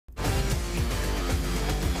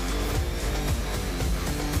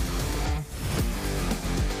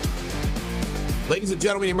Ladies and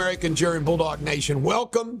gentlemen, American Jerry Bulldog Nation,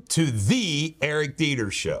 welcome to the Eric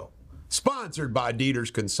Deters Show. Sponsored by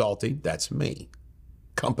Deters Consulting. That's me.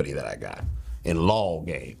 Company that I got in Law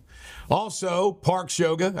Game. Also, Parks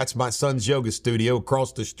Yoga. That's my son's yoga studio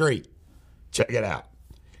across the street. Check it out.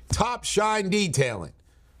 Top Shine Detailing.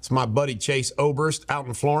 It's my buddy Chase Oberst out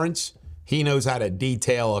in Florence. He knows how to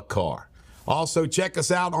detail a car. Also, check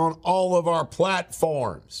us out on all of our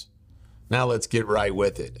platforms. Now let's get right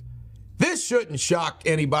with it. This shouldn't shock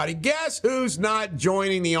anybody. Guess who's not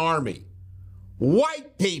joining the Army?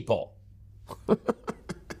 White people.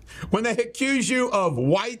 When they accuse you of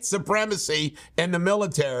white supremacy in the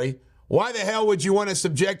military, why the hell would you want to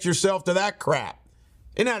subject yourself to that crap?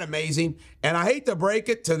 Isn't that amazing? And I hate to break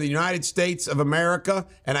it to the United States of America,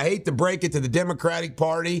 and I hate to break it to the Democratic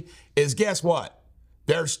Party, is guess what?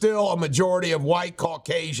 There's still a majority of white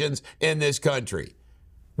Caucasians in this country.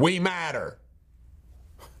 We matter.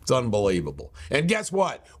 It's unbelievable. And guess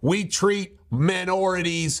what? We treat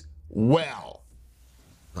minorities well.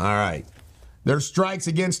 All right. There's strikes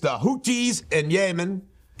against the Houthis in Yemen,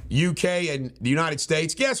 UK, and the United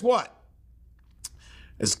States. Guess what?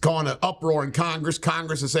 It's causing an uproar in Congress.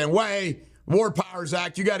 Congress is saying, "Wait, War Powers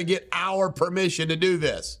Act, you got to get our permission to do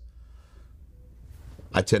this."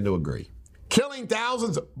 I tend to agree. Killing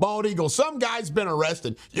thousands of bald eagles. Some guy's been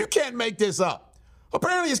arrested. You can't make this up.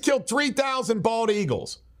 Apparently he's killed 3,000 bald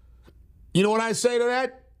eagles. You know what I say to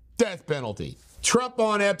that? Death penalty. Trump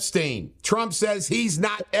on Epstein. Trump says he's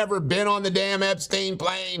not ever been on the damn Epstein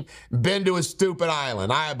plane, been to a stupid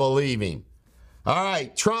island. I believe him. All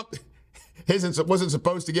right, Trump wasn't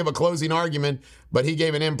supposed to give a closing argument, but he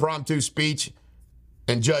gave an impromptu speech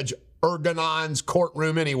in Judge Ergenon's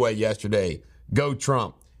courtroom anyway yesterday. Go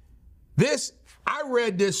Trump. I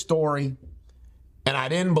read this story, and I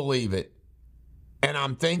didn't believe it. And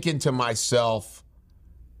I'm thinking to myself,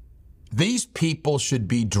 these people should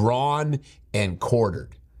be drawn and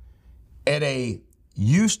quartered. At a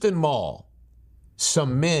Houston mall,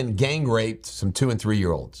 some men gang raped some 2- and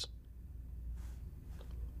 3-year-olds.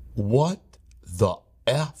 What the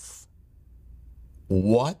F?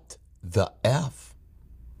 What the F?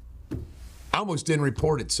 I almost didn't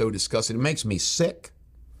report it, so disgusting. It makes me sick.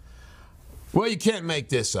 Well, you can't make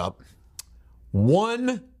this up.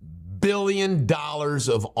 $1 billion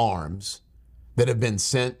of arms that have been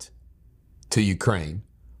sent to Ukraine,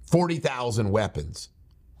 40,000 weapons,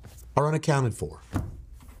 are unaccounted for.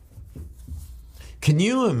 Can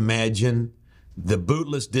you imagine the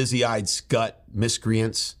bootless, dizzy-eyed scut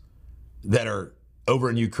miscreants that are over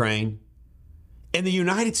in Ukraine? In the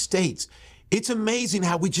United States, it's amazing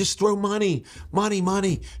how we just throw money.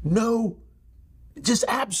 No, just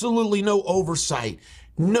absolutely no oversight,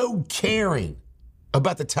 no caring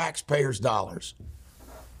about the taxpayers' dollars.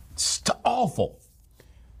 It's awful.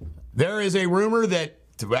 There is a rumor that,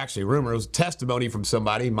 it was testimony from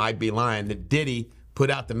somebody, might be lying, that Diddy put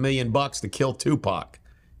out the $1 million to kill Tupac.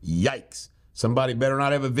 Yikes. Somebody better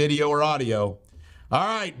not have a video or audio. All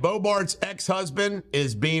right, Bobart's ex-husband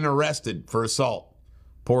is being arrested for assault.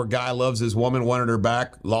 Poor guy loves his woman, wanted her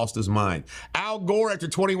back, lost his mind. Al Gore, after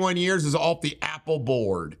 21 years, is off the Apple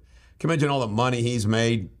board. Can you imagine all the money he's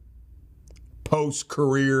made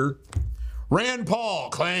post-career? Rand Paul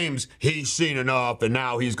claims he's seen enough and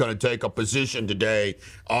now he's going to take a position today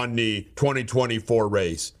on the 2024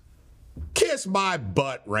 race. Kiss my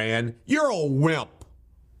butt, Rand. You're a wimp.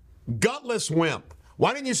 Gutless wimp.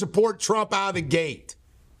 Why didn't you support Trump out of the gate?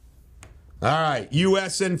 All right,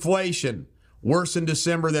 U.S. inflation worse in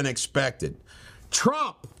December than expected.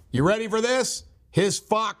 Trump, you ready for this? His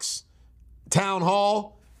Fox town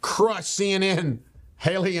hall crushed CNN.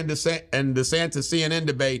 Haley and DeSantis CNN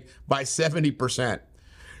debate by 70%.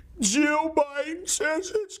 Jill Biden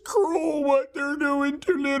says it's cruel what they're doing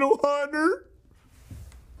to little Hunter.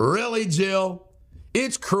 Really, Jill?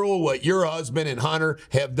 It's cruel what your husband and Hunter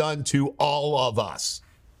have done to all of us.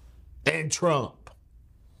 And Trump.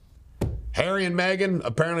 Harry and Meghan,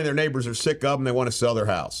 apparently their neighbors are sick of them. They want to sell their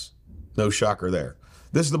house. No shocker there.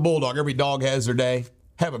 This is the Bulldog. Every dog has their day.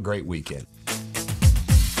 Have a great weekend.